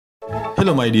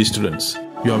Hello my dear students,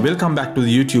 you are welcome back to the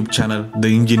YouTube channel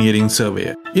The Engineering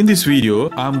Surveyor. In this video,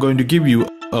 I am going to give you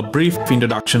a brief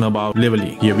introduction about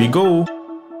leveling. Here we go.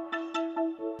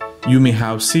 You may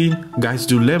have seen guys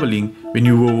do leveling when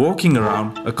you were walking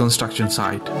around a construction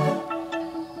site.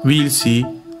 We'll see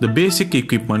the basic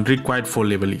equipment required for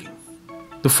leveling.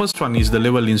 The first one is the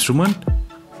level instrument.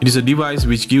 It is a device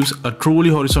which gives a truly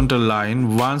horizontal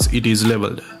line once it is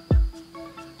leveled.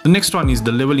 The next one is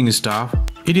the leveling staff.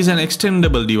 It is an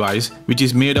extendable device which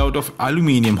is made out of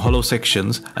aluminium hollow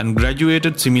sections and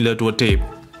graduated similar to a tape.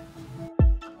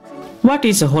 What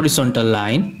is a horizontal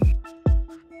line?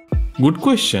 Good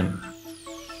question.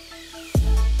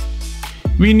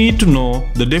 We need to know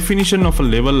the definition of a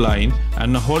level line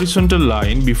and a horizontal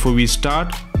line before we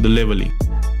start the leveling.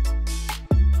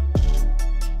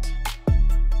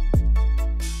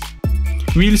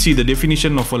 We'll see the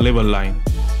definition of a level line.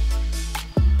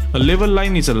 A level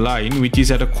line is a line which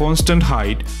is at a constant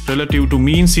height relative to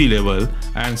mean sea level,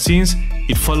 and since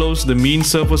it follows the mean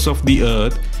surface of the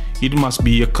earth, it must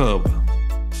be a curve.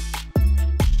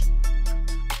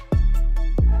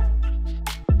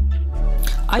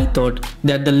 I thought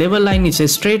that the level line is a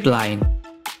straight line.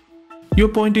 Your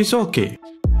point is okay.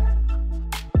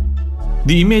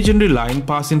 The imaginary line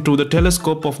passing through the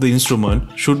telescope of the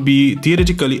instrument should be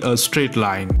theoretically a straight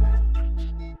line.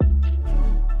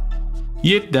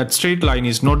 Yet that straight line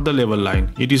is not the level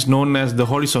line, it is known as the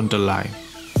horizontal line.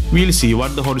 We'll see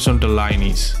what the horizontal line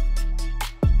is.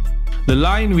 The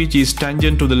line which is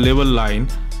tangent to the level line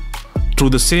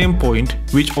through the same point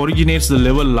which originates the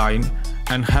level line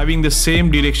and having the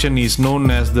same direction is known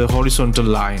as the horizontal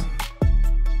line.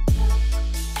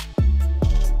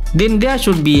 Then there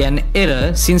should be an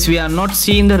error since we are not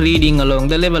seeing the reading along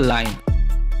the level line.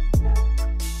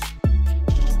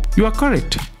 You are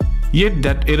correct. Yet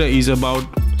that error is about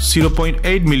 0.8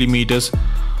 mm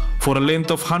for a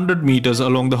length of 100 meters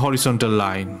along the horizontal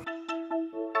line.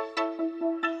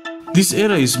 This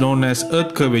error is known as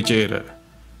earth curvature error.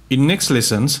 In next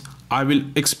lessons, I will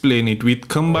explain it with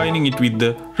combining it with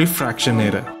the refraction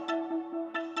error.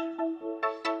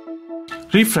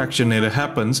 Refraction error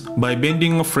happens by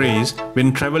bending of rays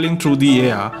when traveling through the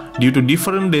air due to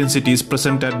different densities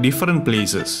present at different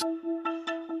places.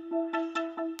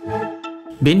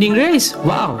 Bending rays?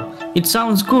 Wow, it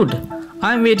sounds good.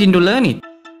 I'm waiting to learn it.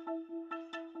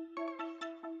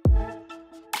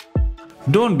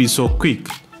 Don't be so quick.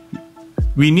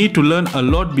 We need to learn a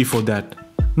lot before that.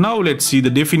 Now let's see the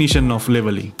definition of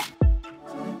leveling.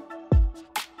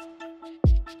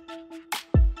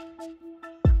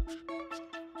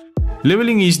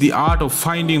 Leveling is the art of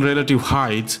finding relative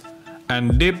heights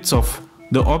and depths of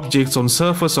the objects on the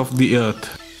surface of the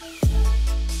earth.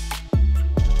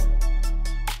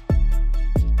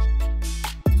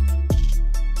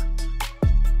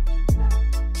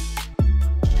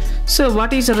 So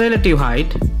what is a relative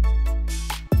height?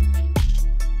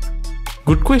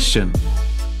 Good question.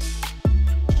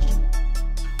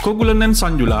 Kogulan and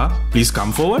Sanjula, please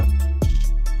come forward.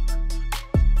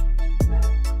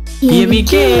 Here we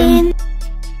came.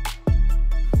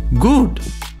 Good.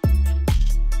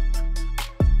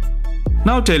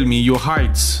 Now tell me your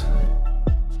heights.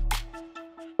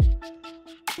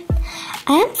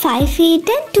 I am 5 feet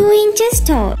and 2 inches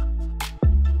tall.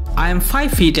 I am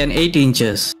 5 feet and 8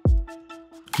 inches.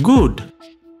 Good.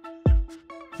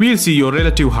 We'll see your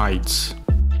relative heights.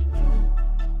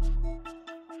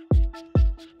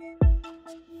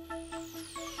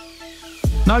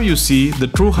 Now you see the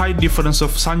true height difference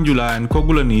of Sanjula and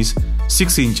Kogulan is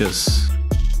 6 inches.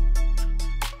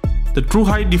 The true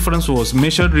height difference was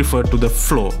measured referred to the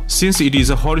floor since it is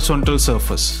a horizontal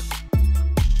surface.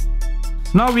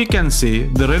 Now we can say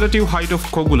the relative height of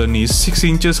Kogulan is 6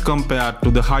 inches compared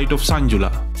to the height of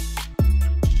Sanjula.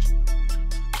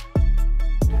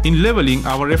 In leveling,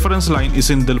 our reference line is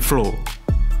in the floor.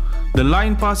 The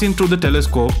line passing through the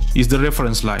telescope is the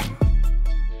reference line.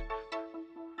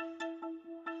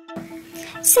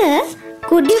 Sir,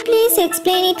 could you please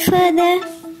explain it further?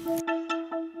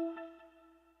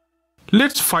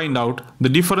 Let's find out the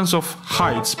difference of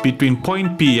heights between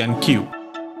point P and Q.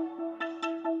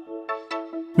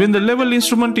 When the level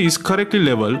instrument is correctly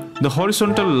leveled, the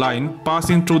horizontal line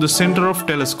passing through the center of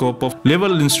telescope of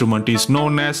level instrument is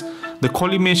known as the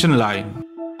collimation line.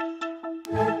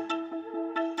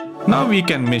 Now we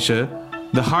can measure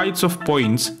the heights of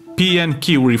points P and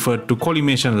Q referred to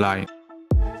collimation line.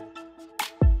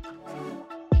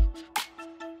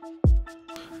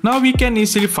 Now we can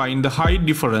easily find the height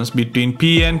difference between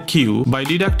P and Q by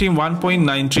deducting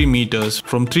 1.93 meters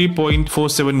from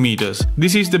 3.47 meters.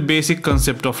 This is the basic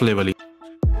concept of leveling.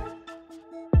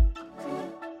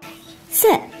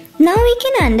 Sir, Now we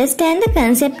can understand the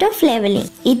concept of leveling.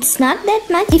 It's not that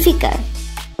much difficult.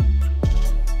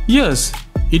 Yes,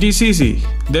 it is easy.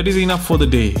 That is enough for the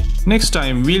day. Next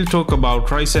time we'll talk about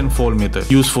rise and fall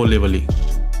method used for leveling.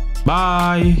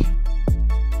 Bye.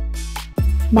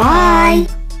 Bye.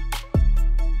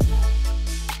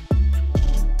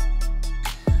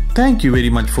 Thank you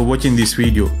very much for watching this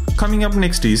video. Coming up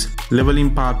next is leveling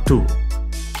part 2.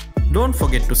 Don't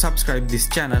forget to subscribe this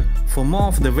channel for more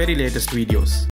of the very latest videos.